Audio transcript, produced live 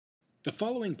The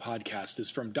following podcast is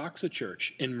from Doxa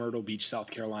Church in Myrtle Beach, South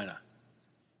Carolina.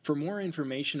 For more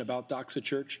information about Doxa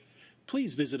Church,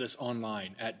 please visit us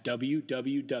online at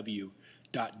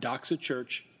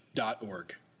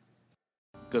www.doxachurch.org.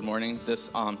 Good morning.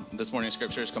 This morning's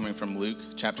scripture is coming from Luke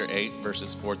chapter 8,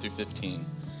 verses 4 through 15.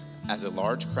 As a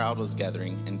large crowd was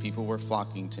gathering and people were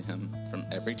flocking to him from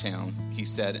every town, he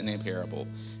said in a parable,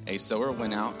 a sower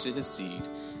went out to his seed.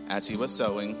 As he was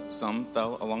sowing, some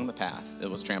fell along the path. It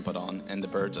was trampled on, and the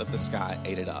birds of the sky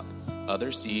ate it up.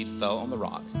 Other seed fell on the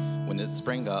rock. When it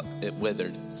sprang up, it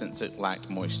withered, since it lacked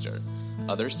moisture.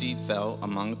 Other seed fell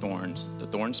among thorns. The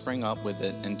thorns sprang up with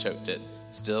it and choked it.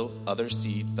 Still, other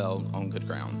seed fell on good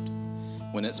ground.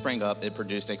 When it sprang up, it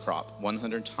produced a crop,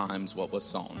 100 times what was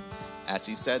sown. As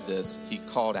he said this, he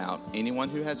called out, anyone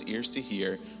who has ears to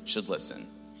hear should listen.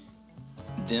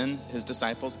 Then his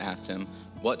disciples asked him,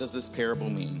 what does this parable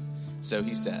mean? So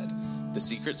he said, the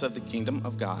secrets of the kingdom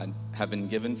of God have been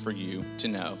given for you to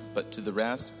know, but to the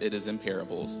rest it is in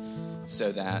parables,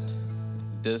 so that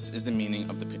this is the meaning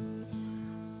of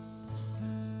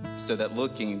so that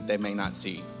looking they may not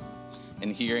see,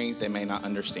 and hearing they may not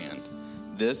understand.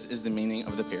 This is the meaning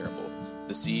of the parable.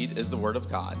 The seed is the word of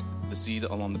God. The seed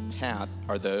along the path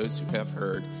are those who have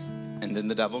heard, and then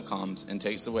the devil comes and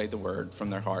takes away the word from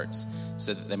their hearts,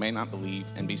 so that they may not believe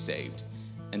and be saved.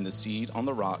 And the seed on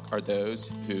the rock are those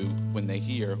who, when they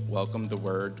hear, welcome the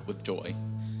word with joy.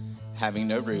 Having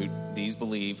no root, these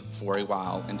believe for a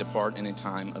while and depart in a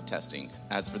time of testing.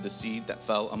 As for the seed that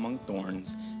fell among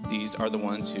thorns, these are the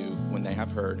ones who, when they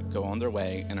have heard, go on their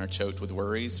way and are choked with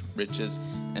worries, riches,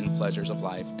 and pleasures of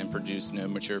life, and produce no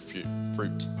mature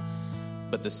fruit.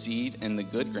 But the seed in the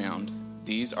good ground,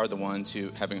 these are the ones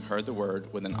who, having heard the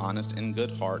word with an honest and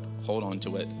good heart, hold on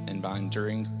to it, and by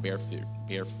enduring bear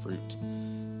fruit.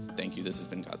 Thank you. This has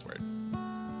been God's word.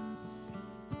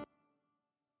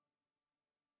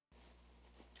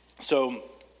 So,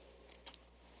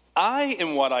 I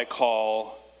am what I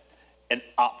call an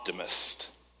optimist.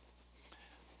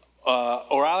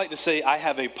 Or I like to say I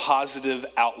have a positive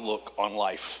outlook on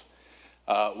life.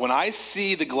 When I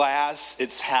see the glass,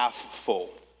 it's half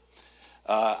full.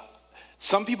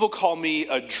 Some people call me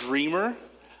a dreamer.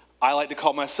 I like to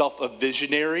call myself a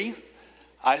visionary.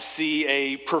 I see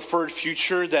a preferred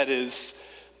future that is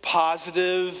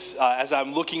positive as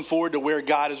I'm looking forward to where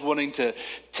God is wanting to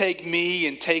take me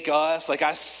and take us. Like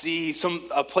I see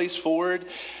a place forward.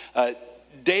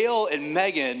 Dale and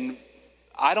Megan,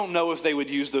 I don't know if they would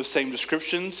use those same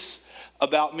descriptions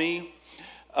about me,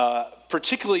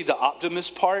 particularly the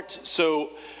optimist part.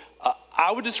 So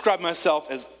I would describe myself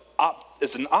as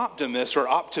an optimist or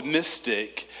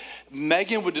optimistic.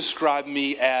 Megan would describe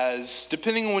me as,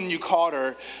 depending on when you caught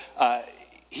her,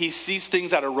 he sees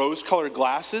things out of rose-colored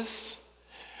glasses,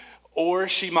 or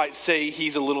she might say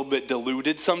he's a little bit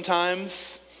deluded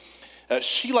sometimes.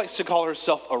 She likes to call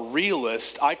herself a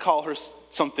realist. I call her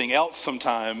something else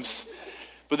sometimes,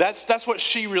 but that's what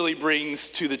she really brings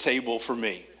to the table for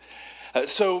me.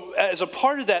 So as a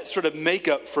part of that sort of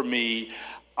makeup for me,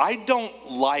 I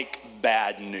don't like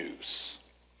bad news.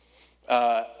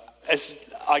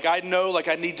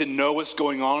 I need to know what's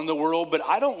going on in the world, but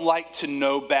I don't like to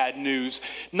know bad news.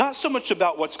 Not so much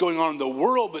about what's going on in the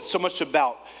world, but so much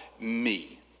about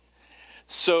me.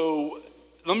 So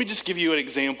let me just give you an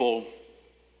example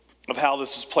of how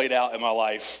this has played out in my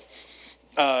life.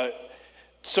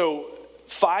 So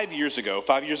 5 years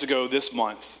ago this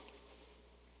month,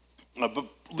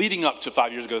 leading up to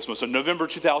 5 years ago this month, so November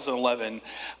 2011,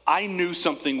 I knew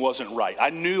something wasn't right. I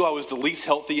knew I was the least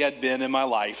healthy I'd been in my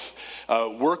life.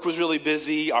 Work was really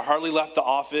busy. I hardly left the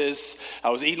office. I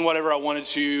was eating whatever I wanted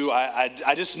to.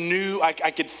 I just knew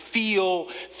I could feel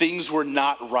things were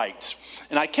not right.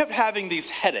 And I kept having these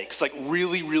headaches, like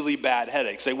really, really bad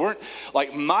headaches. They weren't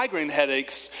like migraine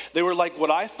headaches. They were like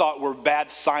what I thought were bad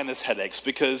sinus headaches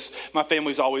because my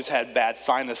family's always had bad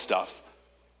sinus stuff.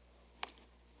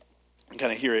 I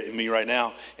kind of hear it in me right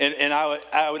now. And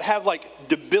I would have like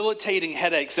debilitating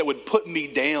headaches that would put me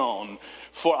down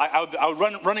for, I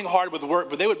would running hard with work,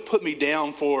 but they would put me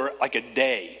down for like a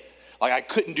day. Like I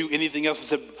couldn't do anything else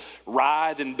except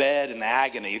writhe in bed in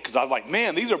agony because I was like,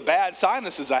 man, these are bad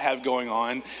sinuses I have going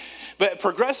on. But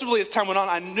progressively as time went on,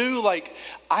 I knew like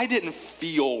I didn't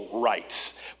feel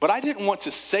right. But I didn't want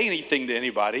to say anything to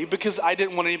anybody because I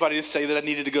didn't want anybody to say that I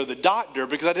needed to go to the doctor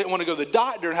because I didn't want to go to the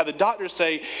doctor and have the doctor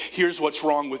say, here's what's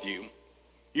wrong with you.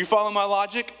 You follow my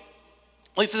logic?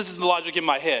 At least this is the logic in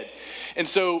my head. And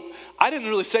so I didn't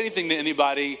really say anything to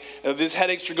anybody. These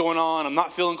headaches are going on. I'm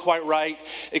not feeling quite right.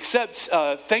 Except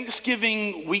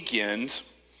Thanksgiving weekend,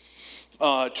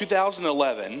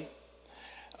 2011,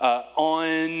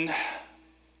 on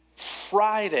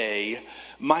Friday,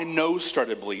 my nose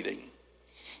started bleeding.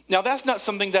 Now, that's not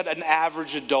something that an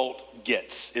average adult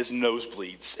gets, is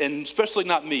nosebleeds, and especially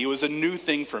not me. It was a new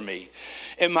thing for me.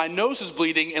 And my nose was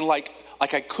bleeding, and like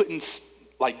I couldn't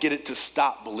get it to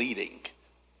stop bleeding.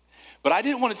 But I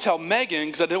didn't want to tell Megan,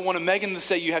 because I didn't want Megan to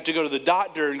say you have to go to the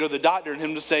doctor, and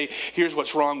him to say, here's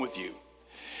what's wrong with you.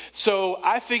 So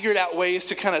I figured out ways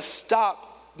to kind of stop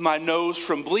my nose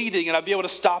from bleeding, and I'd be able to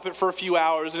stop it for a few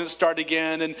hours and it'd start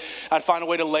again, and I'd find a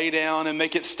way to lay down and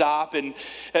make it stop. And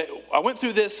I went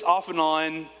through this off and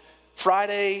on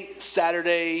Friday,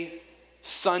 Saturday,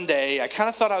 Sunday. I kind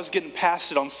of thought I was getting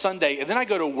past it on Sunday, and then I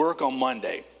go to work on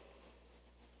Monday.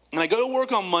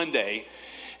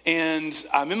 And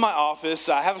I'm in my office.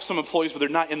 I have some employees, but they're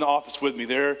not in the office with me.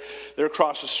 They're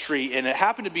across the street. And it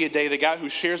happened to be a day the guy who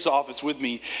shares the office with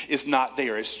me is not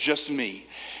there. It's just me.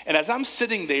 And as I'm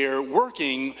sitting there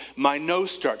working, my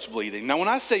nose starts bleeding. Now, when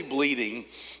I say bleeding,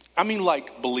 I mean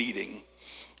like bleeding.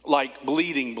 Like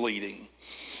bleeding.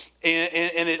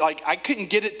 And it, like, I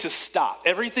couldn't get it to stop.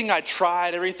 Everything I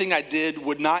tried, everything I did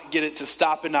would not get it to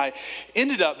stop. And I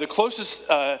ended up, the closest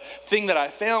thing that I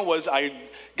found was I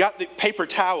got the paper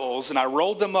towels and I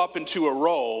rolled them up into a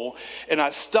roll, and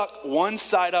I stuck one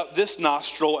side up this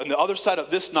nostril and the other side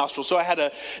up this nostril. So I had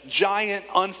a giant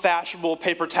unfashionable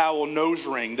paper towel nose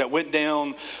ring that went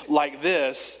down like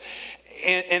this.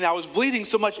 And I was bleeding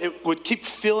so much it would keep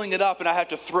filling it up, and I had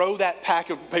to throw that pack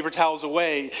of paper towels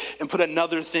away and put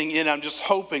another thing in. I'm just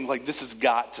hoping, like, this has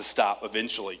got to stop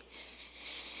eventually.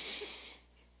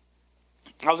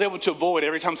 I was able to avoid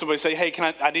every time somebody say, hey,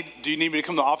 do you need me to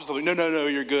come to the office? I'm like, no,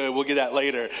 you're good. We'll get that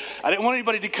later. I didn't want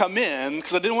anybody to come in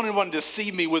because I didn't want anyone to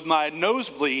see me with my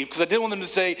nosebleed, because I didn't want them to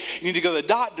say, you need to go to the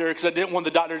doctor, because I didn't want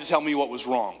the doctor to tell me what was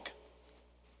wrong.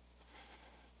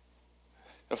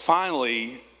 And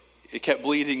finally, it kept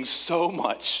bleeding so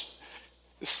much,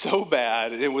 so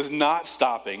bad, it was not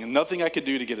stopping, and nothing I could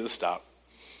do to get it to stop.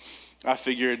 I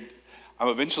figured I'm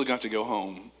eventually going to have to go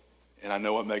home, and I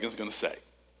know what Megan's going to say.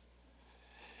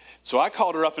 So I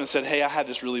called her up and said, hey, I had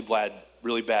this really bad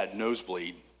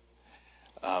nosebleed.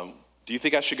 Do you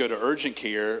think I should go to urgent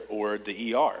care or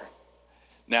the ER?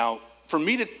 Now, for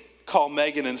me to call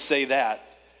Megan and say that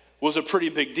was a pretty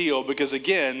big deal, because,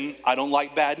 again, I don't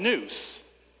like bad news.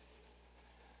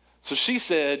 So she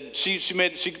said, she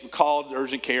called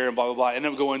urgent care and blah, blah, blah, and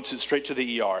ended up going straight to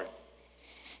the ER.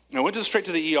 And I went straight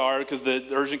to the ER because the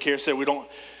urgent care said we don't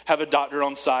have a doctor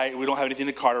on site, we don't have anything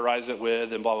to cauterize it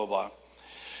with, and blah, blah, blah.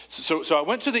 So I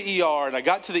went to the ER, and I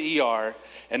got to the ER,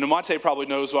 and Namonte probably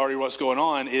knows already what's going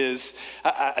on, is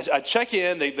I check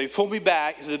in, they pull me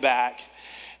back to the back,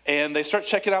 and they start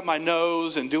checking out my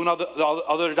nose and doing all the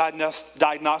other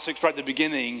diagnostics right at the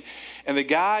beginning, and the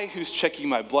guy who's checking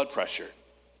my blood pressure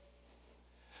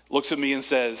looks at me and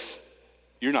says,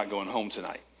 you're not going home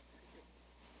tonight.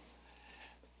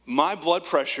 My blood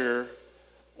pressure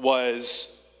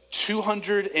was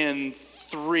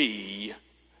 203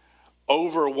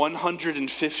 over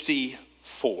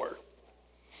 154.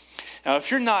 Now,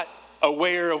 if you're not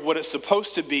aware of what it's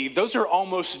supposed to be, those are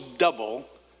almost double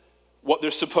what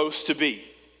they're supposed to be.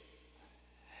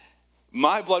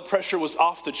 My blood pressure was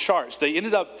off the charts. They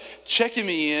ended up checking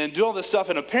me in, doing all this stuff,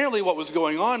 and apparently what was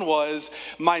going on was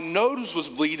my nose was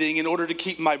bleeding in order to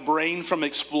keep my brain from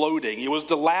exploding. It was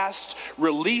the last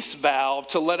release valve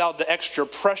to let out the extra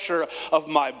pressure of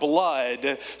my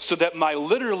blood so that my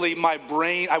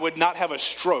brain, I would not have a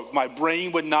stroke. My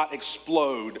brain would not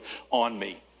explode on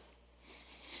me.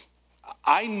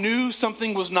 I knew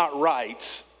something was not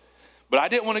right, but I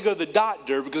didn't want to go to the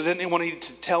doctor because I didn't want him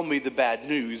to tell me the bad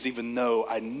news, even though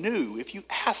I knew if you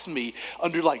asked me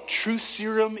under like truth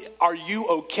serum, are you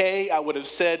okay? I would have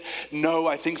said, no,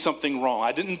 I think something wrong.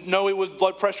 I didn't know it was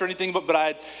blood pressure or anything, but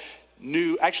I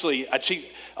knew. Actually, I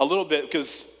cheat a little bit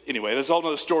because, anyway, there's a whole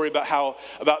other story about how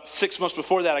about 6 months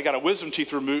before that, I got a wisdom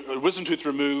tooth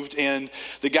removed, and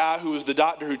the guy who was the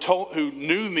doctor who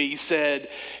knew me said,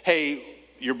 hey,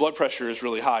 your blood pressure is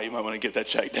really high. You might want to get that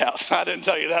checked out. So I didn't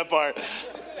tell you that part.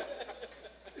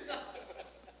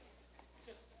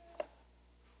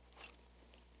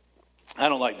 I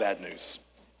don't like bad news.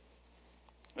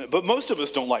 But most of us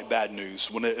don't like bad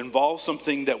news when it involves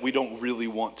something that we don't really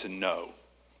want to know.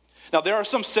 Now, there are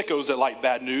some sickos that like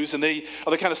bad news, and they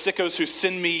are the kind of sickos who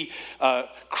send me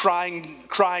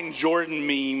crying Jordan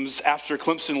memes after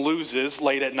Clemson loses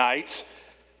late at night.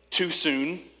 Too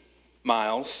soon,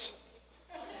 Miles.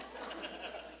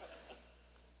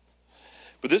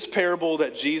 But this parable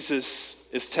that Jesus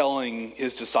is telling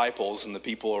his disciples and the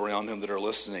people around him that are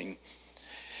listening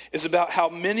is about how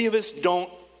many of us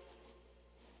don't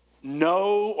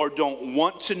know or don't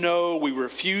want to know. We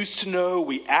refuse to know.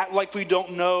 We act like we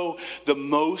don't know the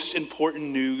most important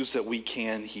news that we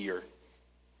can hear.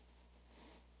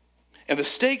 And the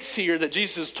stakes here that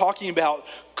Jesus is talking about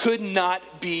could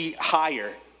not be higher.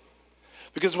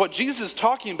 Because what Jesus is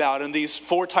talking about in these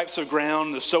four types of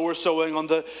ground, the sower sowing on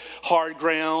the hard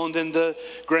ground, and the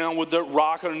ground with the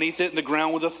rock underneath it, and the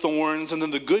ground with the thorns, and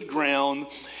then the good ground,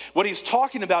 what he's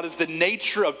talking about is the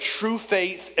nature of true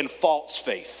faith and false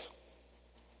faith,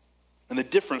 and the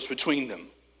difference between them.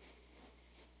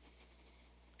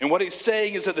 And what he's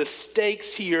saying is that the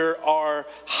stakes here are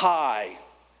high.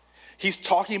 He's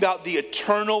talking about the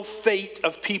eternal fate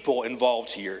of people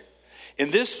involved here. In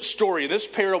this story, in this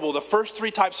parable, the first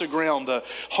three types of ground, the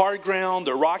hard ground,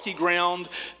 the rocky ground,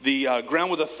 the ground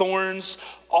with the thorns,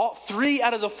 all three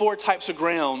out of the four types of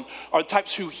ground are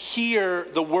types who hear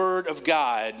the word of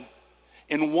God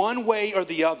in one way or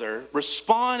the other,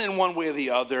 respond in one way or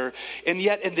the other, and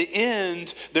yet in the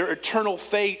end, their eternal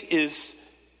fate is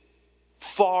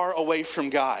far away from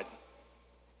God.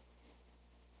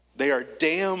 They are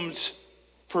damned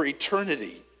for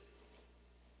eternity.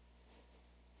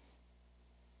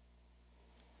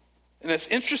 And it's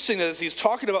interesting that as he's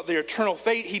talking about their eternal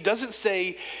fate, he doesn't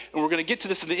say, and we're going to get to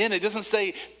this in the end, he doesn't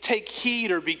say, take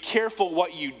heed or be careful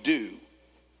what you do.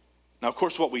 Now, of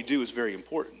course, what we do is very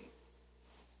important.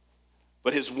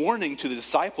 But his warning to the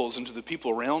disciples and to the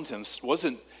people around him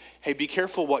wasn't, hey, be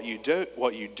careful what you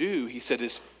do. He said,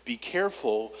 is be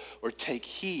careful or take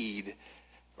heed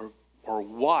or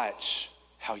watch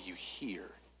how you hear.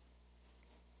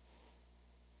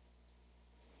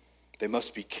 They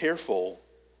must be careful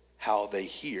how they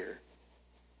hear.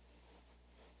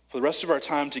 For the rest of our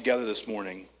time together this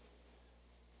morning,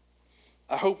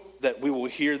 I hope that we will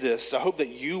hear this. I hope that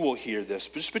you will hear this,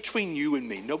 but just between you and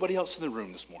me, nobody else in the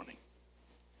room this morning,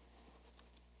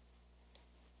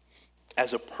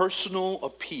 as a personal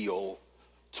appeal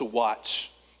to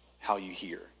watch how you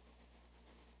hear.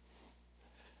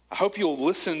 I hope you'll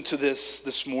listen to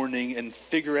this morning and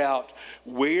figure out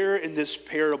where in this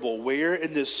parable, where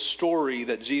in this story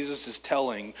that Jesus is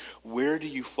telling, where do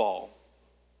you fall?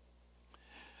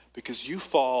 Because you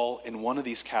fall in one of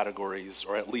these categories,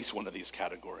 or at least one of these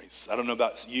categories. I don't know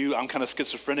about you, I'm kind of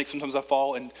schizophrenic. Sometimes I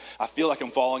fall, and I feel like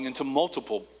I'm falling into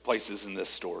multiple places in this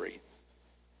story.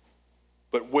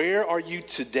 But where are you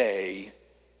today?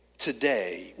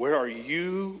 Where are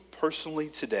you personally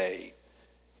today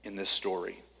in this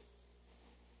story?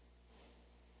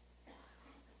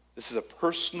 This is a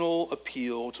personal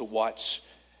appeal to watch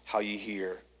how you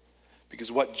hear. Because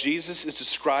what Jesus is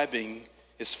describing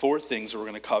is four things that we're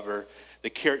going to cover: the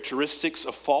characteristics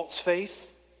of false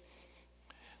faith,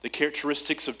 the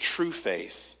characteristics of true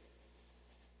faith,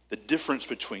 the difference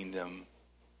between them,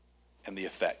 and the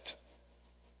effect.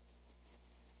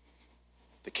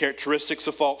 The characteristics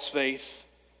of false faith,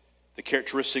 the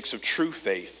characteristics of true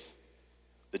faith,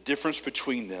 the difference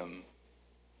between them,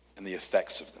 and the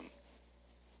effects of them.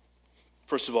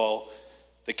 First of all,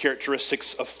 the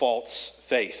characteristics of false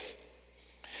faith.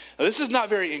 Now, this is not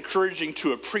very encouraging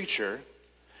to a preacher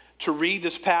to read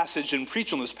this passage and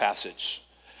preach on this passage.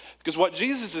 Because what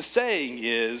Jesus is saying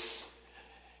is,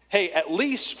 hey, at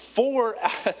least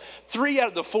 3 out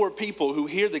of the 4 people who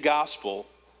hear the gospel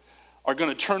are going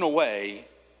to turn away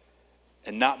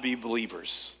and not be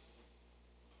believers.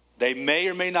 They may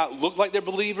or may not look like they're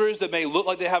believers. They may look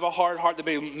like they have a hard heart.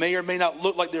 They may or may not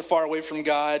look like they're far away from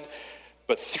God.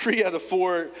 But 3 out of the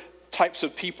 4 types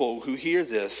of people who hear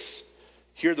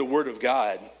the word of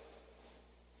God,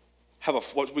 have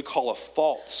what we call a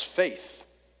false faith.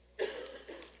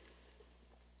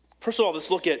 First of all, let's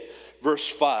look at verse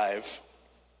 5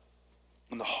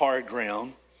 on the hard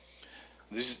ground.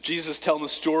 This is Jesus telling the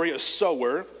story of a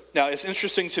sower. Now, it's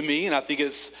interesting to me, and I think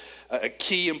it's a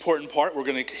key important part we're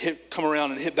going to come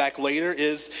around and hit back later,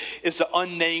 is the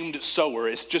unnamed sower.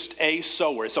 It's just a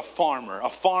sower. It's a farmer. A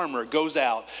farmer goes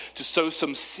out to sow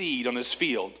some seed on his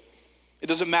field. It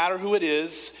doesn't matter who it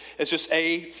is. It's just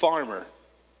a farmer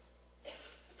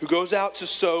who goes out to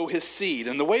sow his seed.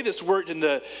 And the way this worked in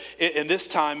this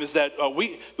time is that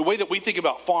the way that we think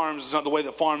about farms is not the way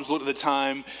that farms looked at the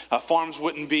time. Farms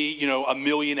wouldn't be, 1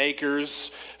 million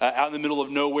acres out in the middle of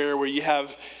nowhere where you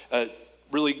have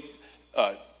really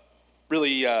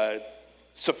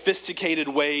sophisticated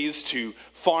ways to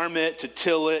farm it, to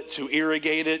till it, to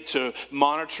irrigate it, to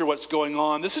monitor what's going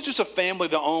on. This is just a family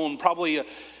that owned probably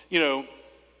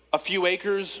a few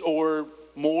acres or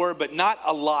more, but not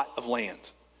a lot of land.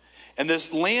 And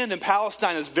this land in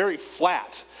Palestine is very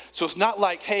flat. So it's not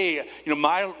like, hey,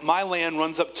 my land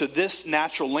runs up to this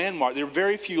natural landmark. There are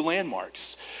very few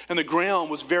landmarks. And the ground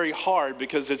was very hard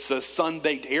because it's a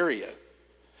sun-baked area.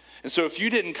 And so if you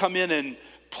didn't come in and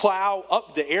plow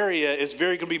up the area, it's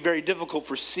going to be very difficult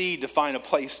for seed to find a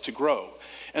place to grow.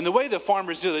 And the way the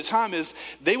farmers did at the time is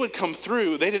they would come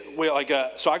through. They didn't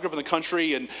so I grew up in the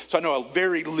country, and so I know a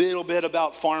very little bit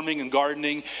about farming and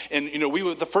gardening. And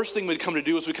the first thing we'd come to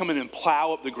do is we'd come in and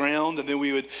plow up the ground, and then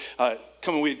we would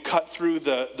we'd cut through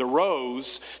the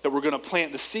rows that we're going to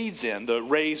plant the seeds in, the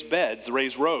raised beds, the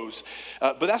raised rows.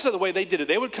 But that's not the way they did it.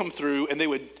 They would come through and they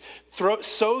would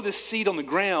sow the seed on the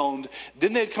ground.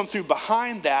 Then they'd come through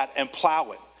behind that and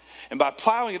plow it. And by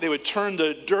plowing it, they would turn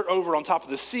the dirt over on top of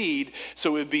the seed,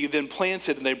 so it would be then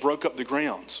planted, and they broke up the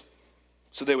ground.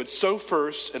 So they would sow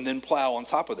first and then plow on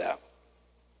top of that.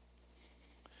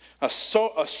 A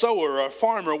sower, a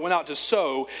farmer, went out to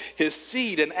sow his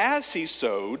seed, and as he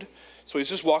sowed, so he's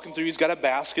just walking through, he's got a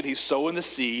basket, he's sowing the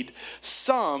seed.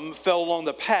 Some fell along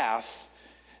the path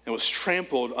and was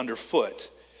trampled underfoot,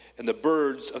 and the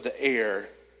birds of the air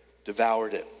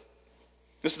devoured it.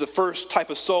 This is the first type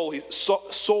of soil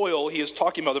he is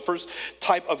talking about, the first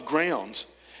type of ground.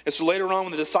 And so later on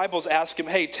when the disciples ask him,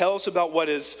 hey, tell us about what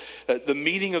is the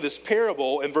meaning of this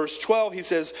parable. In verse 12, he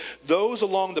says, those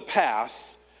along the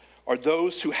path are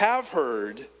those who have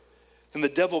heard, then the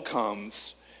devil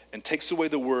comes and takes away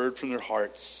the word from their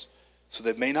hearts so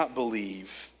they may not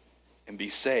believe and be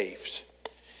saved.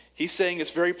 He's saying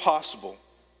it's very possible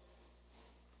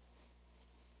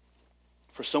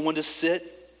for someone to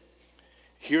sit,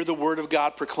 hear the word of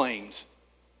God proclaimed,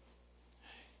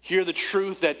 hear the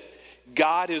truth that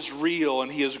God is real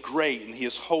and he is great and he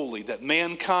is holy, that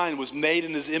mankind was made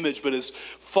in his image but is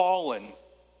fallen.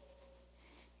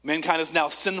 Mankind is now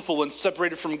sinful and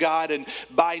separated from God, and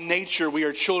by nature we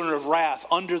are children of wrath,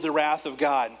 under the wrath of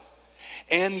God.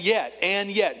 And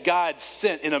yet, God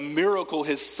sent in a miracle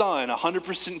his son,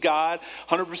 100% God,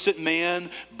 100%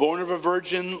 man, born of a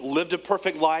virgin, lived a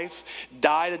perfect life,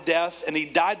 died a death, and he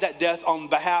died that death on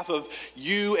behalf of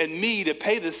you and me to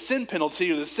pay the sin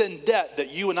penalty or the sin debt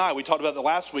that you and I, we talked about that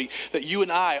last week, that you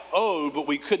and I owed, but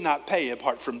we could not pay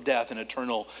apart from death and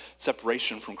eternal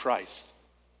separation from Christ.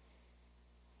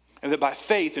 And that by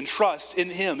faith and trust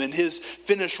in him and his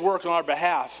finished work on our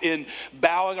behalf, in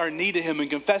bowing our knee to him and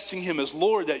confessing him as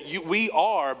Lord, that we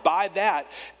are, by that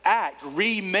act,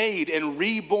 remade and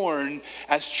reborn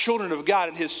as children of God.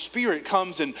 And his spirit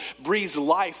comes and breathes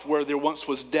life where there once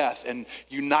was death and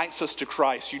unites us to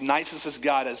Christ, unites us as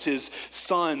God, as his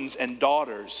sons and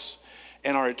daughters.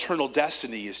 And our eternal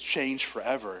destiny is changed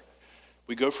forever.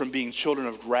 We go from being children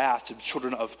of wrath to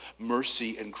children of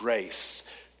mercy and grace,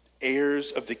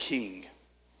 heirs of the King.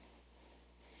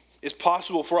 It's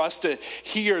possible for us to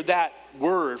hear that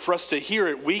word, for us to hear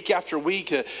it week after week,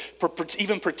 to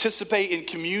even participate in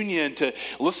communion, to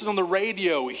listen on the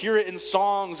radio, hear it in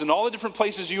songs, and all the different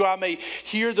places you and I may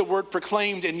hear the word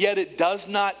proclaimed, and yet it does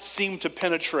not seem to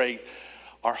penetrate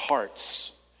our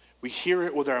hearts. We hear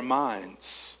it with our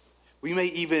minds. We may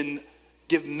even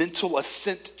give mental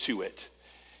assent to it.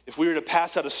 If we were to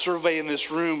pass out a survey in this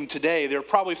room today, there are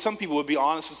probably some people who would be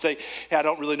honest and say, hey, I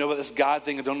don't really know about this God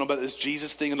thing. I don't know about this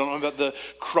Jesus thing. I don't know about the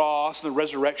cross and the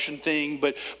resurrection thing.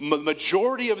 But the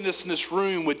majority of this in this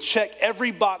room would check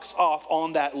every box off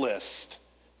on that list.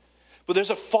 But there's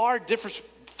a far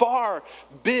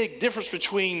big difference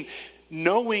between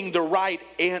knowing the right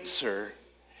answer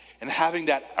and having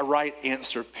that right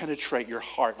answer penetrate your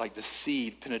heart like the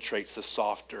seed penetrates the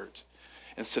soft dirt,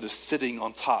 instead of sitting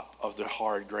on top of the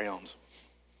hard ground.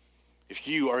 If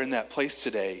you are in that place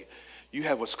today, you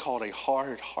have what's called a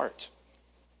hard heart.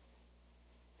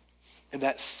 And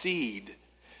that seed,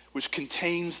 which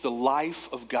contains the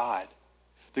life of God,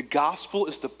 the gospel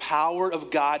is the power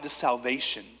of God to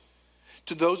salvation.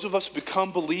 To those of us who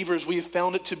become believers, we have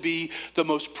found it to be the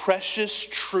most precious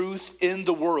truth in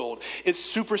the world. It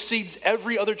supersedes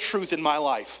every other truth in my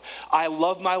life. I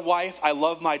love my wife. I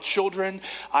love my children.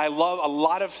 I love a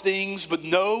lot of things, but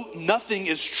nothing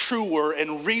is truer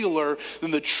and realer than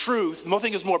the truth.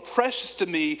 Nothing is more precious to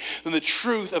me than the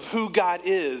truth of who God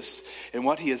is and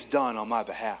what he has done on my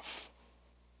behalf.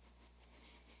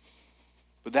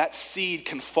 But that seed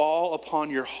can fall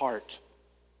upon your heart,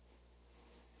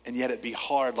 and yet it be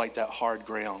hard like that hard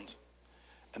ground.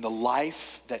 And the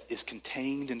life that is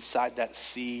contained inside that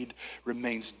seed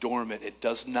remains dormant. It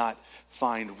does not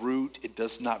find root. It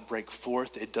does not break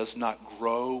forth. It does not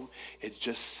grow. It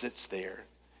just sits there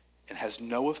and has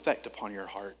no effect upon your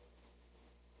heart.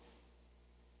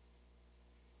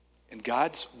 And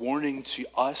God's warning to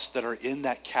us that are in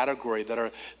that category, that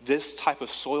are this type of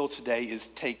soil today, is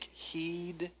take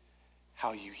heed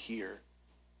how you hear.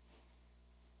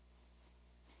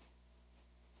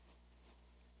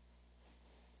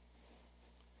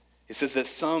 It says that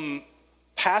some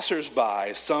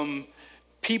passersby, some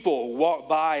people walked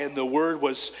by and the word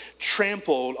was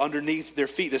trampled underneath their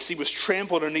feet. The seed was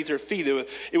trampled underneath their feet.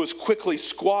 It was quickly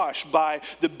squashed by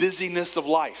the busyness of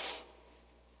life.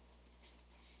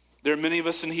 There are many of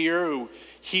us in here who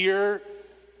hear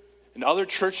in other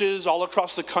churches all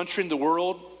across the country and the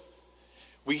world,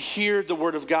 we hear the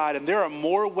word of God, and there are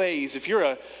more ways. If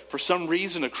you're for some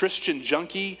reason, a Christian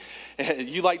junkie, and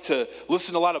you like to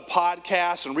listen to a lot of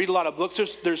podcasts and read a lot of books,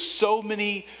 there's so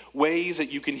many ways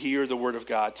that you can hear the word of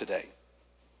God today.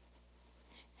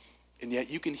 And yet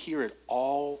you can hear it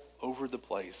all over the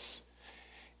place.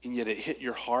 And yet it hit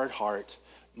your hard heart,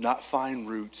 not find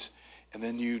root, and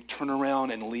then you turn around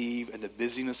and leave, and the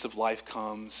busyness of life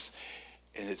comes,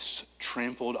 and it's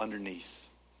trampled underneath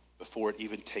before it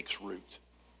even takes root.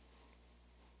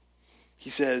 He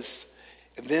says,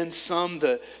 and then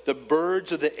the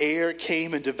birds of the air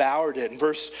came and devoured it. In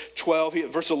verse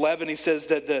 11, he says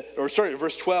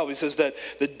verse 12, he says that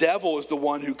the devil is the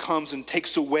one who comes and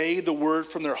takes away the word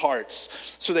from their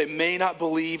hearts, so they may not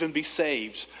believe and be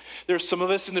saved. There's some of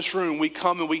us in this room, we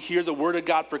come and we hear the word of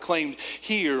God proclaimed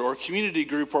here or community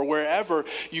group or wherever.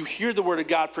 You hear the word of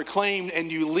God proclaimed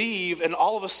and you leave, and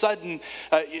all of a sudden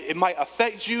it might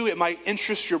affect you, it might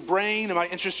interest your brain, it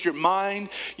might interest your mind.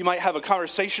 You might have a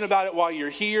conversation about it while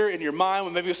you're here in your mind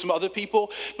with maybe some other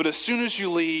people, but as soon as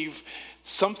you leave,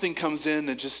 something comes in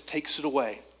and just takes it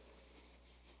away.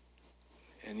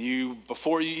 And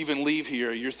before you even leave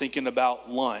here, you're thinking about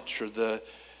lunch or the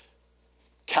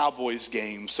Cowboys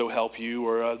game, so help you,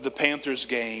 or the Panthers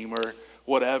game, or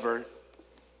whatever.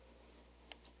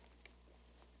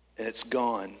 And it's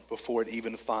gone before it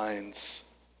even finds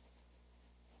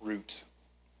root.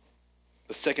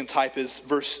 The second type is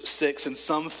verse 6, and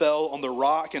some fell on the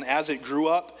rock, and as it grew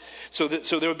up, so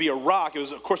there would be a rock. It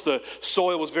was, of course, the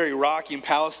soil was very rocky in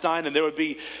Palestine, and there would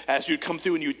be, as you'd come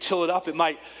through and you till it up, it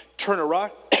might turn a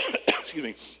rock, excuse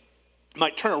me,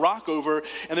 might turn a rock over,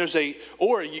 and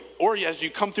or as you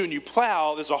come through and you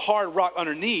plow, there's a hard rock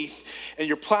underneath, and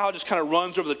your plow just kind of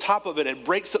runs over the top of it and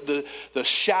breaks up the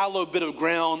shallow bit of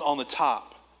ground on the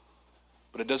top,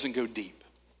 but it doesn't go deep.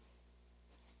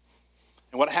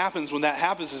 And what happens when that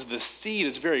happens is the seed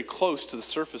is very close to the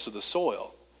surface of the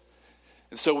soil.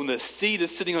 And so when the seed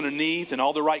is sitting underneath and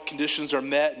all the right conditions are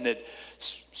met and it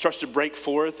starts to break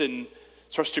forth and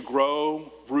starts to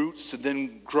grow roots and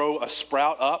then grow a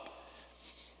sprout up,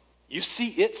 you see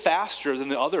it faster than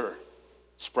the other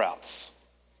sprouts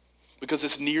because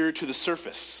it's nearer to the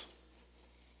surface.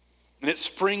 And it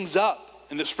springs up,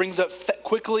 and it springs up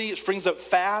quickly, it springs up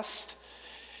fast,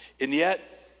 and yet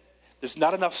there's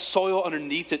not enough soil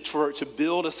underneath it for it to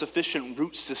build a sufficient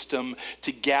root system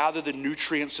to gather the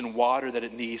nutrients and water that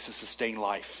it needs to sustain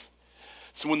life.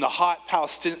 So when the hot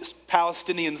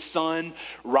Palestinian sun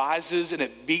rises and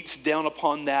it beats down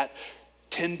upon that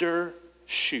tender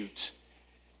shoot,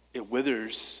 it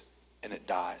withers and it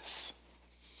dies.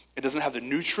 It doesn't have the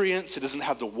nutrients, it doesn't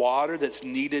have the water that's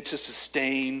needed to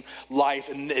sustain life,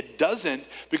 and it doesn't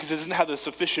because it doesn't have the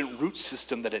sufficient root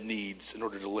system that it needs in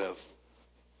order to live.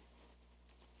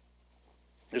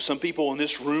 There's some people in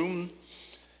this room,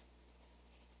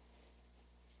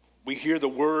 we hear the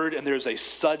word and there's a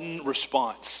sudden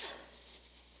response.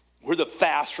 We're the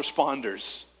fast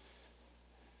responders.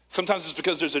 Sometimes it's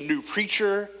because there's a new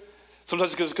preacher.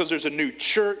 Sometimes it's because there's a new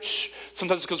church.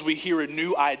 Sometimes it's because we hear a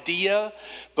new idea.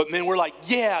 But man, we're like,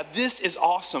 yeah, this is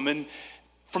awesome. And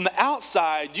from the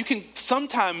outside, you can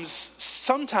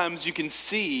sometimes you can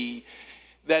see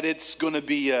that it's going to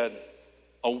be a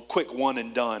quick one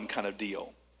and done kind of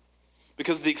deal.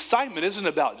 Because the excitement isn't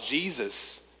about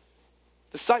Jesus.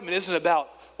 The excitement isn't about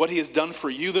what he has done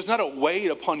for you. There's not a weight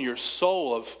upon your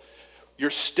soul of your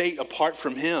state apart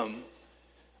from him.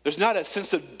 There's not a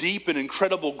sense of deep and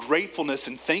incredible gratefulness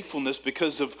and thankfulness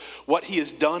because of what he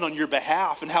has done on your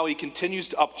behalf and how he continues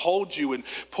to uphold you and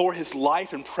pour his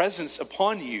life and presence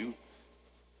upon you.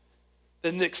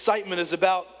 Then the excitement is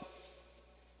about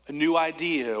a new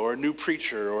idea or a new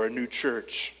preacher or a new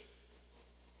church.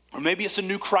 Or maybe it's a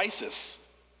new crisis.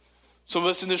 Some of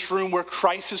us in this room, we're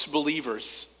crisis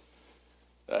believers.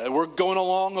 We're going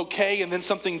along okay, and then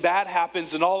something bad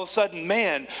happens, and all of a sudden,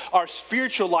 man, our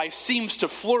spiritual life seems to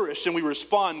flourish, and we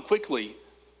respond quickly.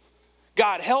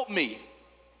 God, help me.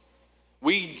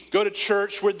 We go to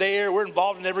church, we're there, we're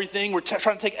involved in everything. We're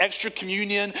trying to take extra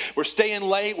communion. We're staying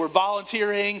late. We're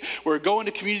volunteering. We're going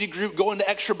to community group, going to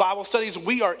extra Bible studies.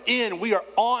 We are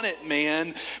on it,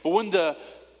 man. But when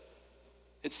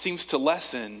it seems to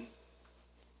lessen,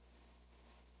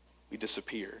 we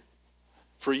disappear.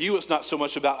 For you, it's not so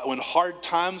much about when hard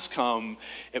times come,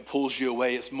 it pulls you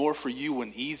away. It's more for you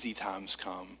when easy times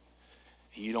come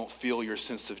and you don't feel your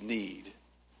sense of need.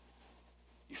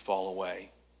 You fall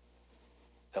away.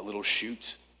 That little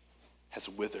shoot has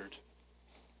withered.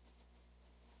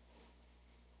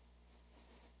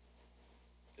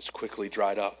 It's quickly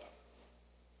dried up.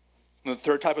 And the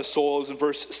third type of soil is in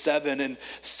verse 7, and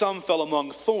some fell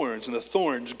among thorns, and the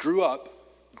thorns grew up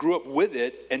with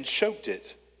it and choked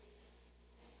it.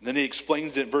 And then he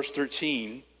explains it in verse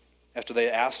 13, after they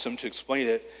asked him to explain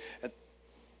it.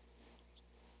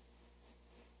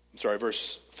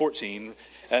 Verse 14.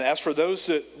 And as for those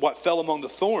what fell among the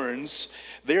thorns,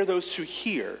 they are those who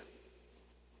hear.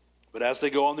 But as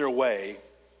they go on their way,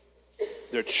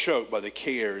 they're choked by the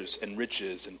cares and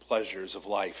riches and pleasures of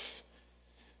life,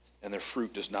 and their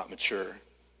fruit does not mature.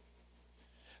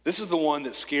 This is the one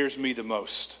that scares me the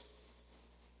most.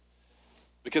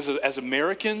 Because as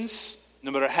Americans, no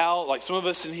matter how, like some of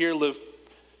us in here live,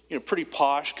 pretty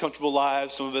posh, comfortable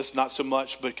lives. Some of us not so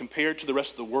much, but compared to the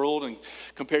rest of the world and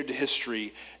compared to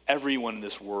history, everyone in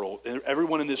this world,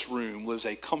 everyone in this room lives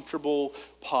a comfortable,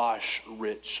 posh,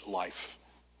 rich life.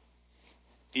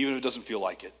 Even if it doesn't feel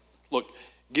like it. Look,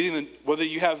 whether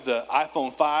you have the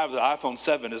iPhone 5 or the iPhone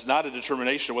 7 is not a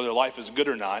determination of whether life is good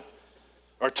or not,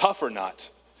 or tough or not.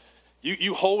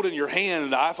 You hold in your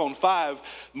hand the iPhone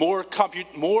 5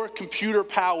 more computer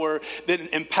power than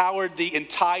empowered the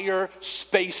entire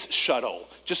space shuttle.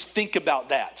 Just think about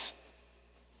that.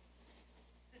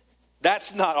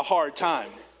 That's not a hard time,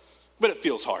 but it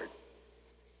feels hard.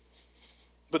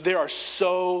 But there are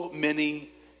so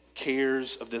many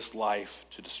cares of this life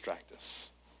to distract us.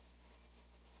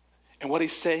 And what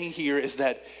he's saying here is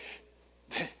that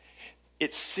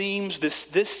it seems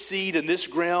this seed in this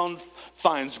ground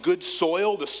finds good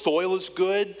soil. The soil is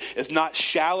good. It's not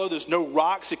shallow. There's no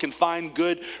rocks. It can find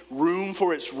good room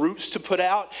for its roots to put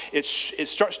out. It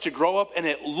starts to grow up, and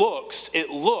it looks,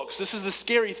 this is the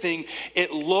scary thing,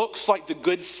 it looks like the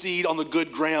good seed on the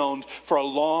good ground for a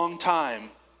long time.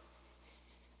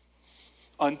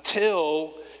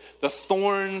 Until the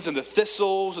thorns and the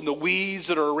thistles and the weeds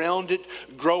that are around it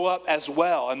grow up as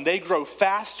well. And they grow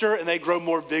faster and they grow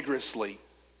more vigorously.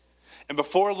 And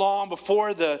before long,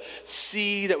 before the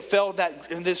seed that fell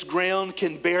in this ground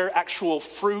can bear actual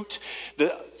fruit, the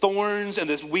thorns and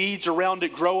the weeds around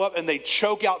it grow up and they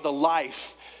choke out the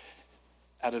life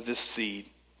out of this seed.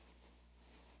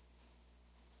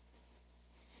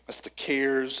 That's the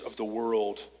cares of the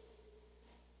world,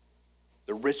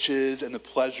 the riches and the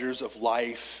pleasures of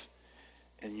life,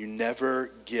 and you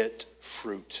never get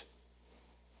fruit.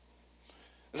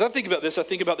 As I think about this,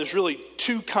 there's really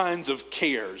two kinds of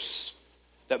cares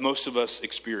that most of us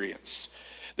experience.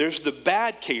 There's the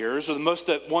bad cares, or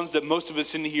the ones that most of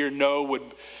us in here know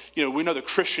we know the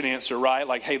Christian answer, right?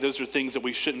 Like, hey, those are things that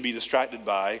we shouldn't be distracted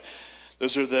by.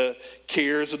 Those are the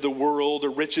cares of the world, the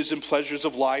riches and pleasures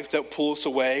of life that pull us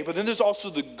away. But then there's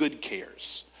also the good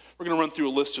cares. We're going to run through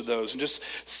a list of those and just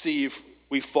see if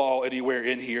we fall anywhere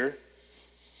in here.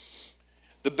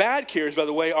 The bad cares, by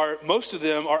the way, most of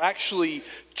them are actually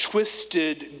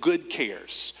twisted good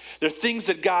cares. They're things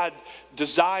that God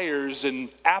desires and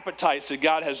appetites that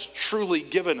God has truly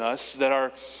given us that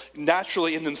are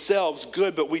naturally in themselves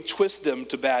good, but we twist them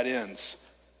to bad ends.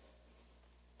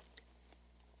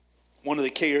 One of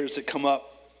the cares that come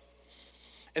up,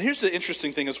 and here's the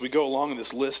interesting thing as we go along in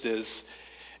this list is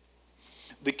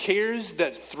the cares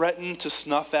that threaten to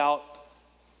snuff out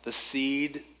the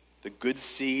seed, the good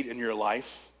seed in your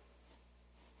life,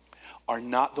 are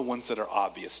not the ones that are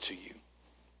obvious to you.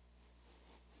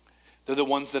 They're the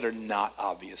ones that are not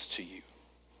obvious to you.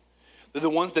 They're the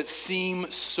ones that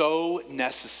seem so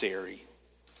necessary,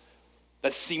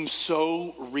 that seem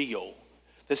so real,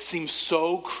 that seem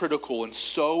so critical and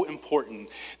so important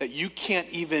that you can't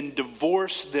even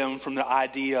divorce them from the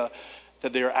idea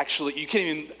that they're actually, you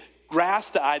can't even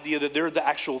grasp the idea that they're the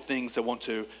actual things that want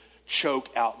to choke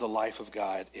out the life of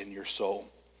God in your soul.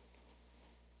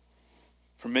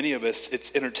 For many of us,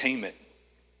 it's entertainment.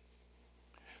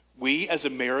 We as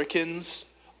Americans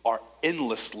are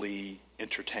endlessly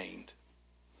entertained.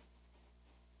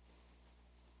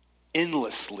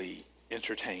 Endlessly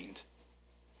entertained.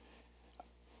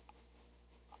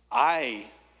 I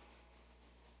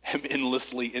am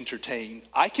endlessly entertained.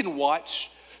 I can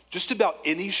watch just about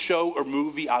any show or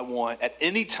movie I want at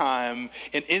any time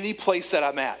in any place that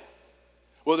I'm at.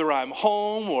 Whether I'm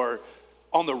home or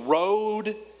on the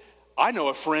road, I know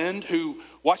a friend who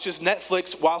watches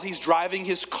Netflix while he's driving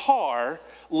his car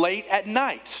late at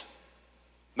night.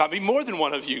 Might be more than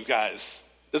one of you guys.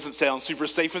 Doesn't sound super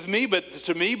safe with me,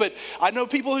 but I know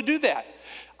people who do that.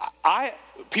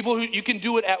 People who you can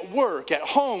do it at work, at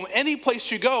home, any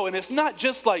place you go, and it's not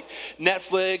just like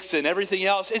Netflix and everything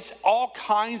else. It's all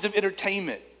kinds of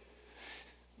entertainment.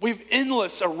 We have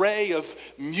endless array of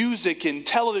music and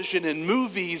television and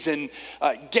movies and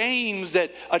games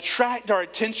that attract our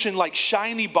attention like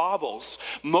shiny baubles.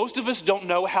 Most of us don't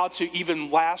know how to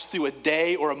even last through a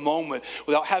day or a moment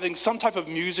without having some type of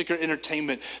music or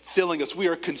entertainment filling us. We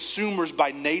are consumers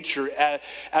by nature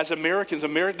as Americans.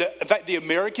 In fact, the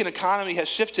American economy has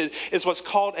shifted. It's what's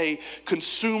called a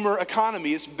consumer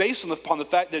economy. It's based upon the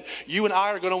fact that you and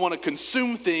I are going to want to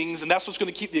consume things, and that's what's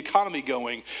going to keep the economy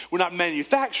going. We're not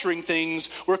manufacturing things,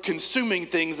 we're consuming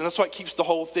things, and that's what keeps the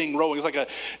whole thing rolling. It's like a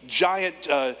giant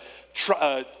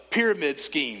pyramid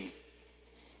scheme.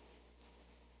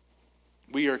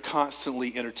 We are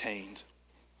constantly entertained,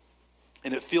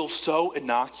 and it feels so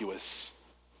innocuous.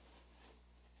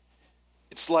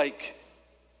 It's like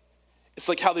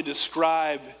how they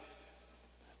describe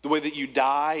the way that you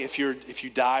die if you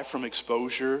die from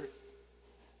exposure.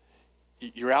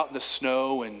 You're out in the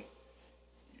snow, and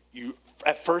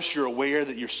at first you're aware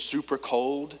that you're super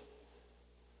cold.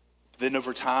 Then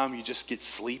over time you just get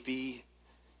sleepy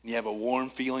and you have a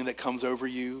warm feeling that comes over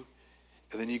you,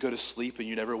 and then you go to sleep and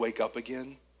you never wake up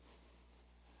again.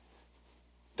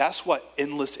 That's what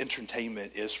endless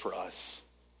entertainment is for us.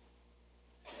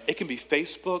 It can be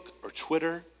Facebook or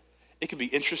Twitter. It can be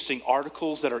interesting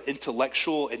articles that are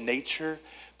intellectual in nature,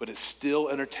 but it's still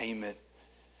entertainment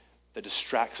that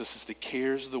distracts us. It's the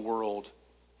cares of the world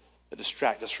that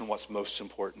distract us from what's most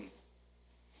important.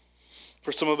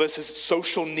 For some of us, it's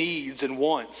social needs and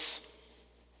wants.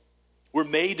 We're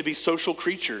made to be social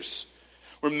creatures.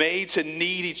 We're made to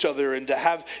need each other and to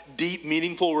have deep,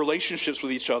 meaningful relationships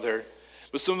with each other.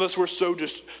 But some of us, we're so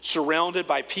just surrounded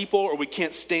by people, or we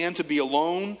can't stand to be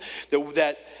alone,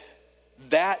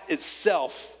 that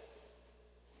itself,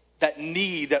 that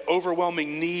need, that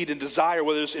overwhelming need and desire,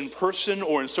 whether it's in person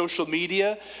or in social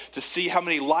media, to see how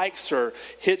many likes or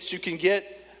hits you can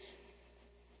get.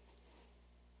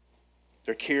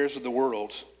 They're cares of the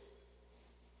world.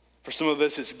 For some of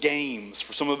us, it's games.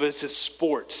 For some of us, it's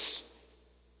sports.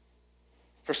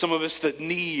 For some of us, the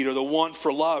need or the want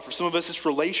for love. For some of us, it's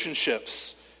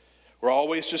relationships. We're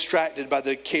always distracted by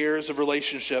the cares of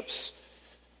relationships.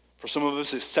 For some of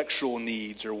us, it's sexual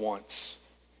needs or wants.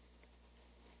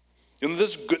 And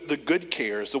the good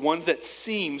cares, the ones that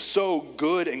seem so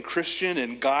good and Christian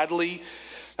and godly,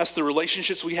 that's the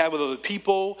relationships we have with other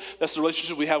people. That's the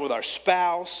relationship we have with our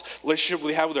spouse, relationship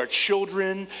we have with our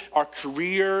children, our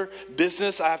career,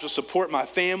 business. I have to support my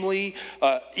family,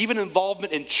 even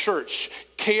involvement in church.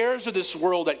 Cares of this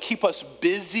world that keep us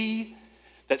busy,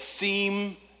 that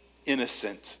seem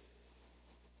innocent.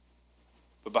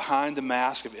 But behind the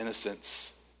mask of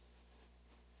innocence,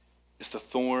 it's the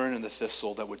thorn and the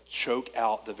thistle that would choke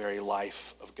out the very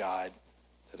life of God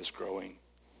that is growing.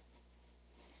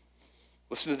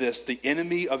 Listen to this. The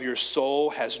enemy of your soul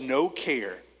has no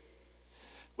care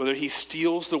whether he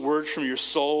steals the words from your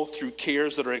soul through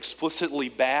cares that are explicitly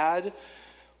bad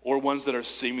or ones that are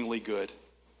seemingly good.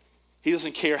 He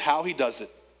doesn't care how he does it.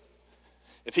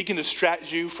 If he can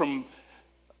distract you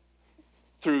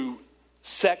through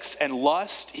sex and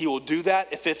lust, he will do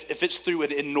that. If it's through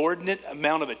an inordinate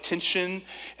amount of attention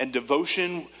and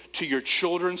devotion to your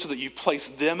children so that you place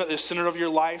them at the center of your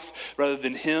life rather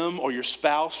than him or your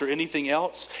spouse or anything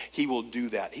else, he will do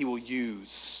that. He will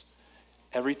use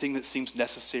everything that seems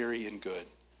necessary and good,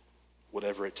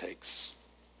 whatever it takes.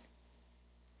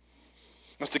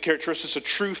 That's the characteristics of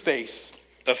true faith,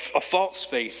 of false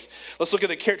faith. Let's look at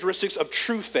the characteristics of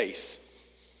true faith.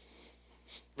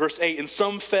 Verse 8, and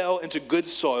some fell into good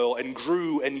soil and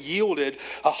grew and yielded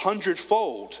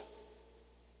 100-fold.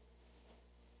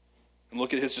 And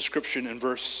look at his description in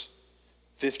verse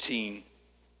 15.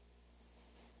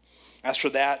 As for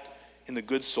that, in the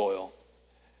good soil,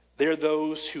 they are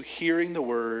those who, hearing the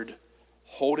word,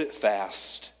 hold it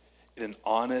fast in an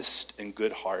honest and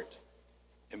good heart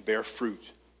and bear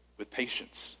fruit with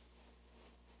patience.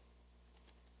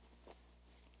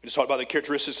 We just talked about the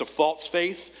characteristics of false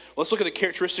faith. Let's look at the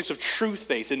characteristics of true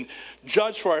faith and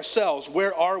judge for ourselves,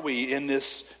 where are we in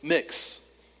this mix?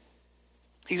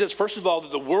 He says, first of all,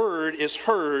 that the word is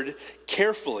heard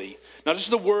carefully. Not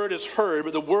just the word is heard,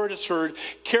 but the word is heard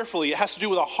carefully. It has to do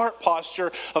with a heart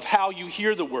posture of how you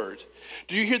hear the word.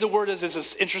 Do you hear the word as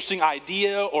this interesting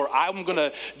idea, or I'm going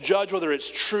to judge whether it's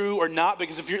true or not?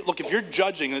 Because if you're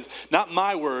judging, it's not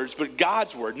my words, but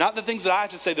God's word, not the things that I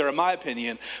have to say that are my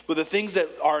opinion, but the things that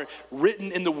are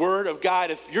written in the word of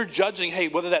God. If you're judging, hey,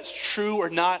 whether that's true or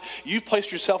not, you've placed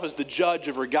yourself as the judge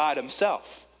over God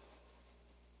himself.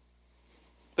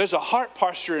 There's a heart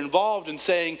posture involved in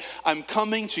saying, I'm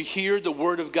coming to hear the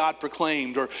word of God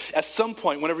proclaimed. Or at some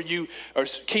point, whenever you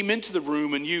came into the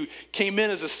room and you came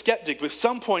in as a skeptic, but at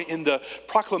some point in the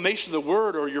proclamation of the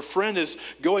word, or your friend is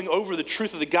going over the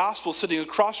truth of the gospel sitting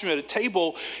across from you at a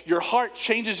table, your heart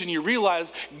changes and you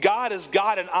realize God is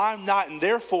God and I'm not, and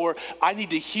therefore I need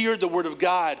to hear the word of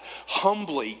God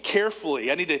humbly,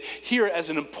 carefully. I need to hear it as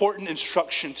an important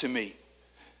instruction to me.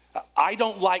 I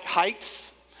don't like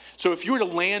heights. So if you were to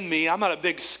land me, I'm not a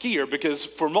big skier because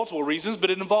for multiple reasons,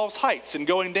 but it involves heights and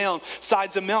going down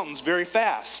sides of mountains very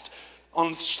fast.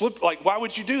 Why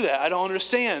would you do that? I don't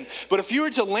understand. But if you were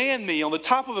to land me on the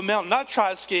top of a mountain, not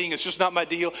try skiing, it's just not my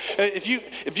deal.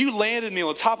 If you landed me on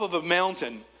the top of a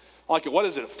mountain, like what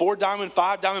is it, 4 diamond,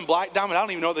 5 diamond, black diamond, I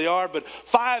don't even know what they are, but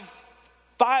five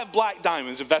black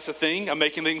diamonds, if that's a thing. I'm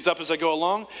making things up as I go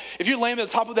along. If you land at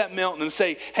the top of that mountain and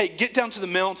say, hey, get down to the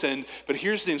mountain, but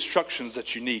here's the instructions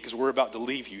that you need because we're about to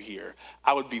leave you here,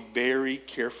 I would be very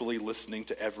carefully listening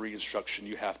to every instruction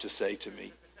you have to say to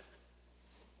me.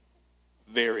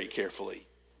 Very carefully.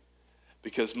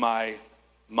 Because my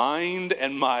mind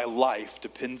and my life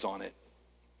depends on it.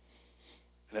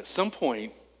 And at some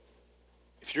point,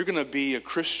 if you're going to be a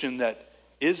Christian that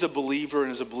is a believer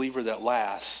and is a believer that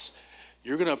lasts,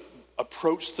 you're going to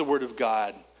approach the word of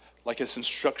God like it's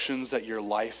instructions that your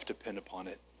life depend upon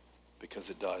it, because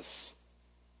it does.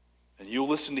 And you'll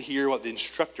listen to hear what the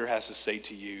instructor has to say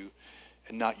to you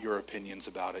and not your opinions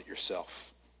about it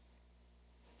yourself.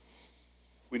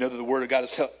 We know that the word of God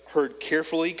is heard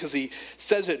carefully because he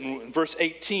says it in verse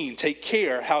 18, take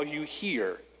care how you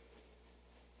hear.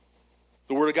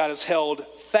 The word of God is held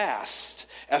fast.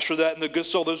 As for that in the good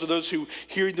soul, those are those who,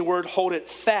 hearing the word, hold it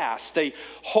fast. They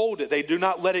hold it. They do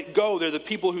not let it go. They're the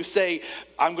people who say,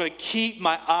 I'm going to keep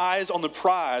my eyes on the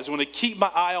prize. I'm going to keep my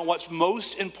eye on what's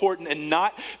most important and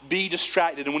not be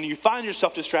distracted. And when you find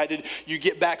yourself distracted, you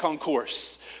get back on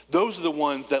course. Those are the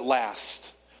ones that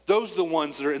last. Those are the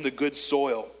ones that are in the good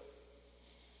soil.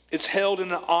 It's held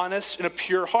in an honest and a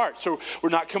pure heart. So we're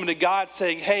not coming to God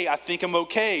saying, hey, I think I'm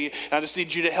okay. And I just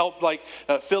need you to help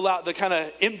fill out the kind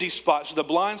of empty spots, or the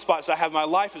blind spots I have in my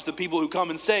life. Is the people who come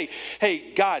and say,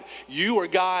 hey, God, you are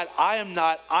God. I am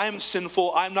not. I am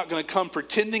sinful. I'm not going to come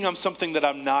pretending I'm something that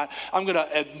I'm not. I'm going to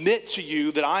admit to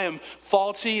you that I am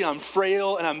faulty, I'm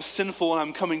frail, and I'm sinful, and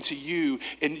I'm coming to you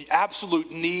in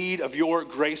absolute need of your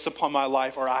grace upon my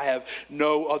life, or I have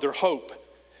no other hope.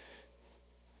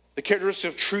 The characteristic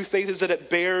of true faith is that it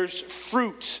bears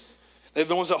fruit. They're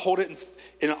the ones that hold it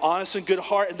in an honest and good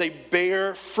heart, and they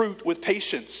bear fruit with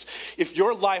patience. If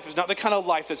your life is not the kind of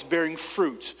life that's bearing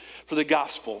fruit for the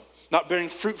gospel, not bearing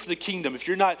fruit for the kingdom, if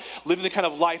you're not living the kind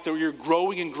of life that you're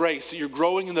growing in grace, that you're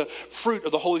growing in the fruit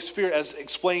of the Holy Spirit as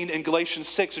explained in Galatians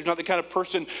 6, if you're not the kind of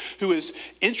person who is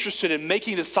interested in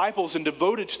making disciples and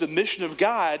devoted to the mission of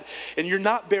God, and you're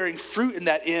not bearing fruit in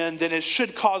that end, then it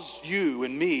should cause you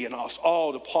and me and us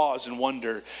all to pause and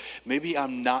wonder, maybe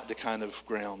I'm not the kind of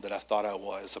ground that I thought I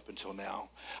was up until now.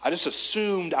 I just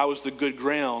assumed I was the good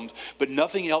ground, but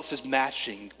nothing else is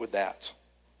matching with that.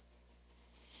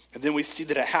 And then we see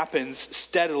that it happens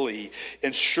steadily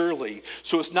and surely.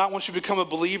 So it's not once you become a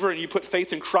believer and you put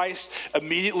faith in Christ,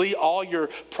 immediately all your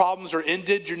problems are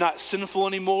ended. You're not sinful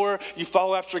anymore. You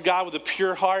follow after God with a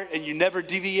pure heart and you never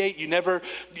deviate. You never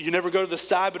go to the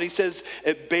side. But he says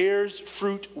it bears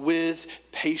fruit with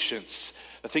patience.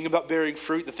 The thing about bearing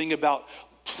fruit, the thing about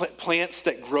plants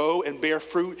that grow and bear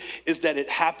fruit is that it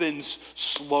happens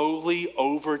slowly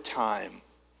over time.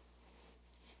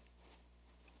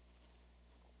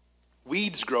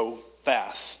 Weeds grow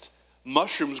fast.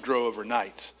 Mushrooms grow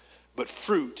overnight. But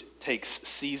fruit takes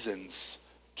seasons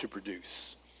to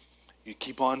produce. You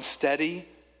keep on steady,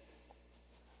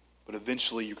 but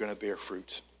eventually you're going to bear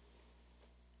fruit.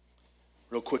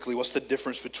 Real quickly, what's the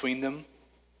difference between them?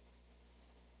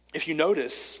 If you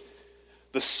notice,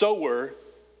 the sower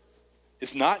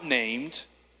is not named,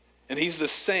 and he's the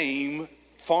same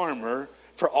farmer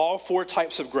for all 4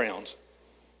 types of ground.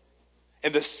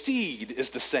 And the seed is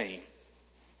the same.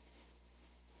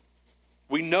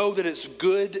 We know that it's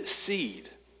good seed.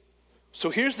 So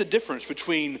here's the difference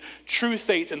between true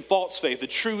faith and false faith.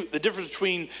 The difference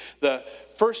between the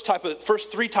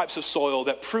first three types of soil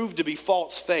that prove to be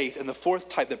false faith and the fourth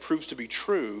type that proves to be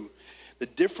true, the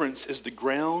difference is the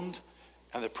ground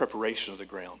and the preparation of the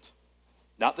ground.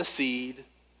 Not the seed,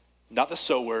 not the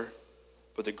sower,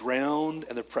 but the ground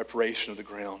and the preparation of the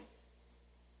ground.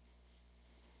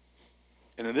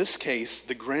 And in this case,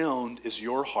 the ground is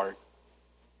your heart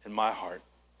and my heart.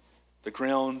 The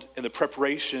ground and the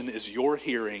preparation is your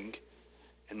hearing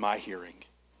and my hearing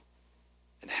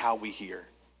and how we hear.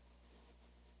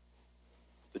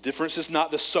 The difference is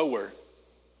not the sower.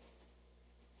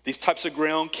 These types of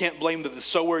ground can't blame that the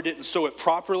sower didn't sow it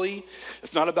properly.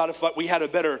 It's not about if we had a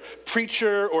better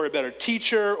preacher or a better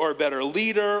teacher or a better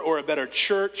leader or a better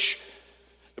church.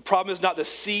 The problem is not the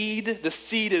seed. The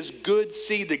seed is good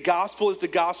seed. The gospel is the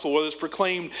gospel. Whether it's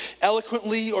proclaimed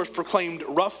eloquently or it's proclaimed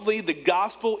roughly, the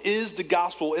gospel is the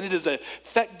gospel, and it is an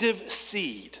effective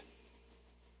seed.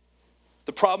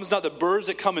 The problem is not the birds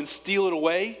that come and steal it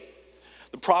away.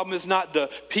 The problem is not the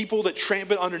people that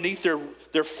tramp it underneath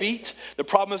their feet. The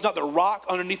problem is not the rock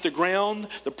underneath the ground.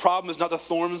 The problem is not the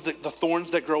thorns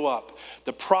that grow up.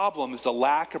 The problem is the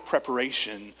lack of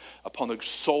preparation upon the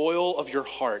soil of your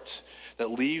heart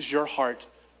that leaves your heart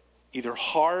either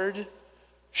hard,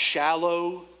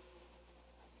 shallow,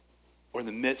 or in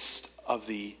the midst of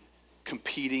the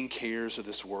competing cares of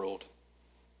this world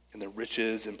and the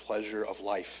riches and pleasure of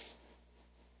life.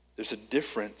 There's a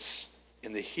difference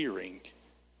in the hearing,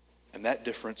 and that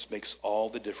difference makes all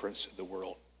the difference in the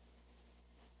world.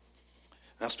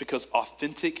 And that's because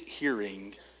authentic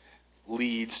hearing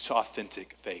leads to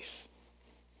authentic faith.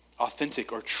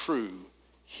 Authentic or true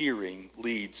hearing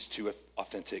leads to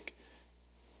authentic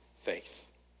faith.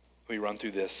 Let me run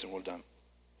through this and we're done.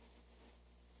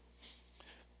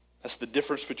 That's the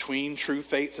difference between true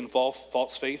faith and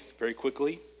false faith, very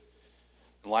quickly.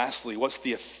 And lastly, what's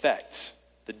the effect,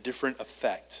 the different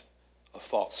effect of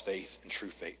false faith and true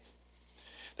faith?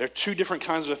 There are two different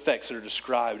kinds of effects that are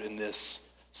described in this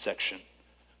section.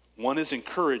 One is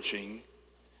encouraging,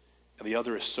 and the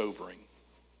other is sobering.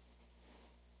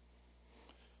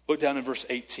 Look down in verse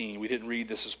 18. We didn't read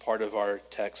this as part of our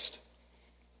text.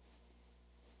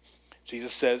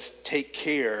 Jesus says, "Take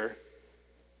care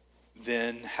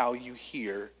then how you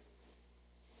hear.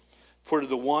 For to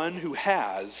the one who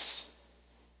has,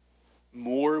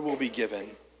 more will be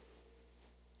given.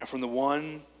 And from the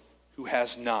one who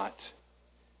has not,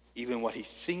 even what he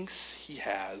thinks he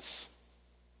has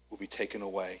will be taken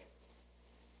away."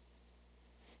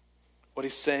 What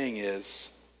he's saying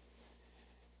is,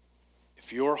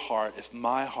 if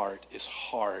my heart is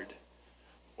hard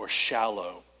or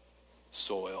shallow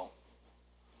soil,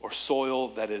 or soil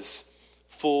that is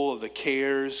full of the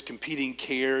cares, competing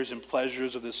cares and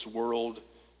pleasures of this world,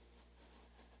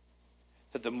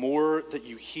 that the more that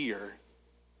you hear,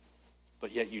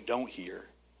 but yet you don't hear,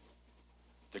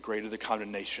 the greater the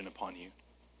condemnation upon you.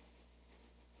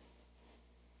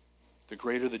 The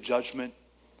greater the judgment,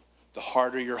 the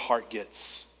harder your heart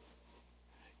gets.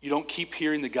 You don't keep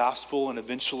hearing the gospel and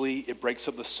eventually it breaks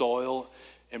up the soil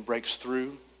and breaks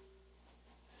through.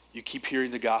 You keep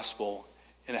hearing the gospel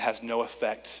and it has no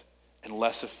effect and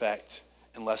less effect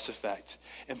and less effect.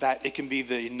 In fact, it can be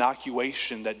the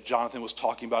inoculation that Jonathan was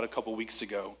talking about a couple weeks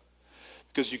ago.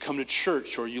 Because you come to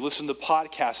church or you listen to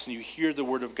podcasts and you hear the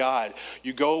word of God.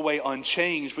 You go away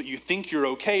unchanged, but you think you're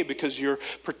okay because you're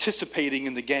participating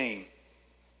in the game.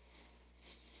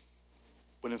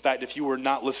 When in fact, if you were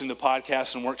not listening to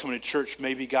podcasts and weren't coming to church,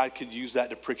 maybe God could use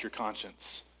that to prick your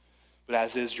conscience. But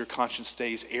as is, your conscience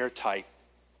stays airtight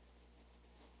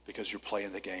because you're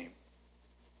playing the game.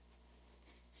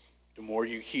 The more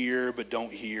you hear but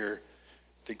don't hear,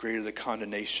 the greater the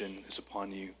condemnation is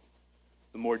upon you.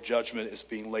 The more judgment is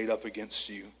being laid up against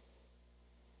you.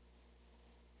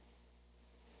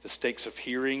 The stakes of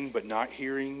hearing but not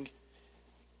hearing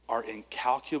are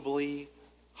incalculably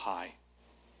high.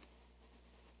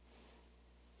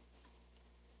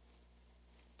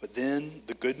 But then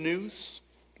the good news,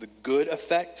 the good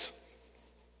effect,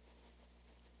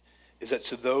 is that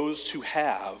to those who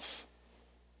have,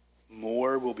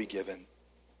 more will be given.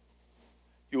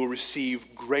 You will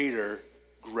receive greater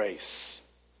grace.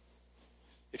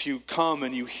 If you come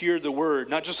and you hear the word,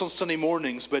 not just on Sunday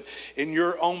mornings, but in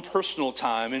your own personal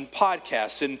time, in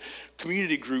podcasts, in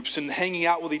community groups, and hanging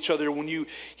out with each other, when you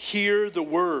hear the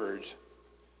word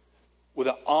with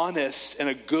an honest and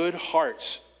a good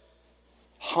heart,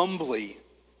 humbly,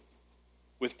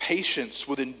 with patience,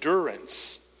 with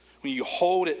endurance, when you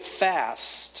hold it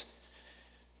fast,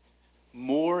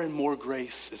 more and more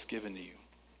grace is given to you.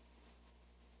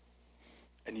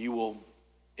 And you will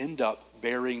end up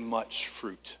bearing much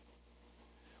fruit.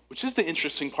 Which is the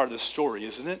interesting part of the story,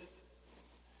 isn't it?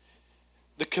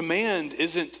 The command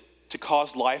isn't to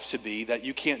cause life to be, that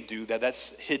you can't do that.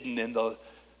 That's hidden in the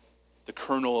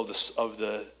kernel of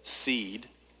the seed.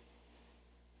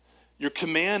 Your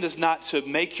command is not to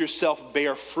make yourself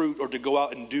bear fruit or to go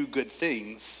out and do good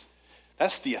things.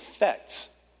 That's the effect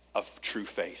of true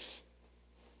faith.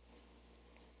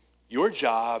 Your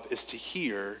job is to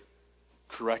hear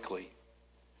correctly,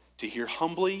 to hear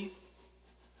humbly,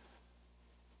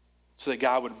 so that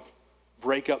God would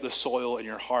break up the soil in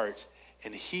your heart,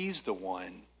 and he's the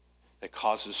one that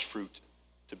causes fruit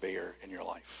to bear in your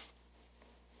life.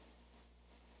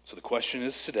 So the question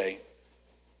is today,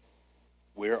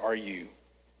 where are you?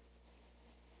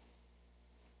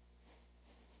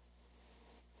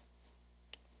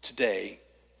 Today,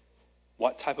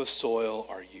 what type of soil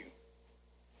are you?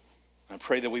 I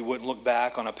pray that we wouldn't look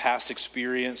back on a past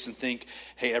experience and think,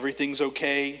 hey, everything's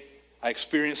okay. I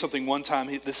experienced something one time.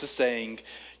 This is saying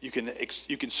you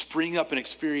can spring up and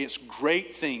experience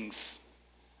great things,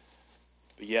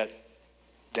 but yet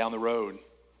down the road,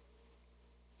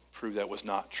 prove that was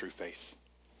not true faith.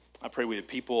 I pray we have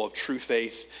people of true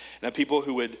faith and people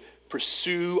who would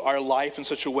pursue our life in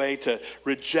such a way to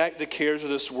reject the cares of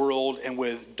this world and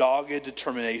with dogged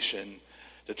determination,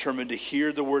 determined to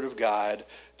hear the word of God,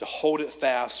 to hold it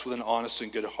fast with an honest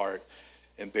and good heart,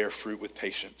 and bear fruit with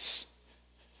patience.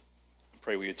 I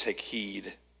pray we would take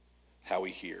heed how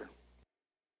we hear.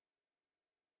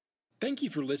 Thank you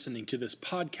for listening to this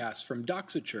podcast from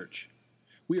Doxa Church.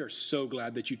 We are so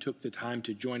glad that you took the time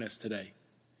to join us today.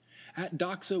 At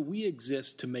Doxa, we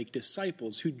exist to make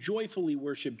disciples who joyfully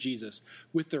worship Jesus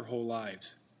with their whole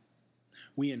lives.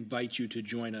 We invite you to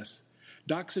join us.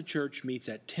 Doxa Church meets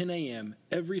at 10 a.m.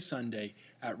 every Sunday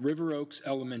at River Oaks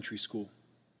Elementary School.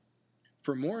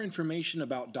 For more information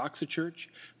about Doxa Church,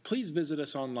 please visit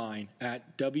us online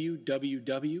at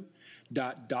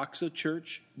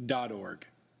www.doxachurch.org.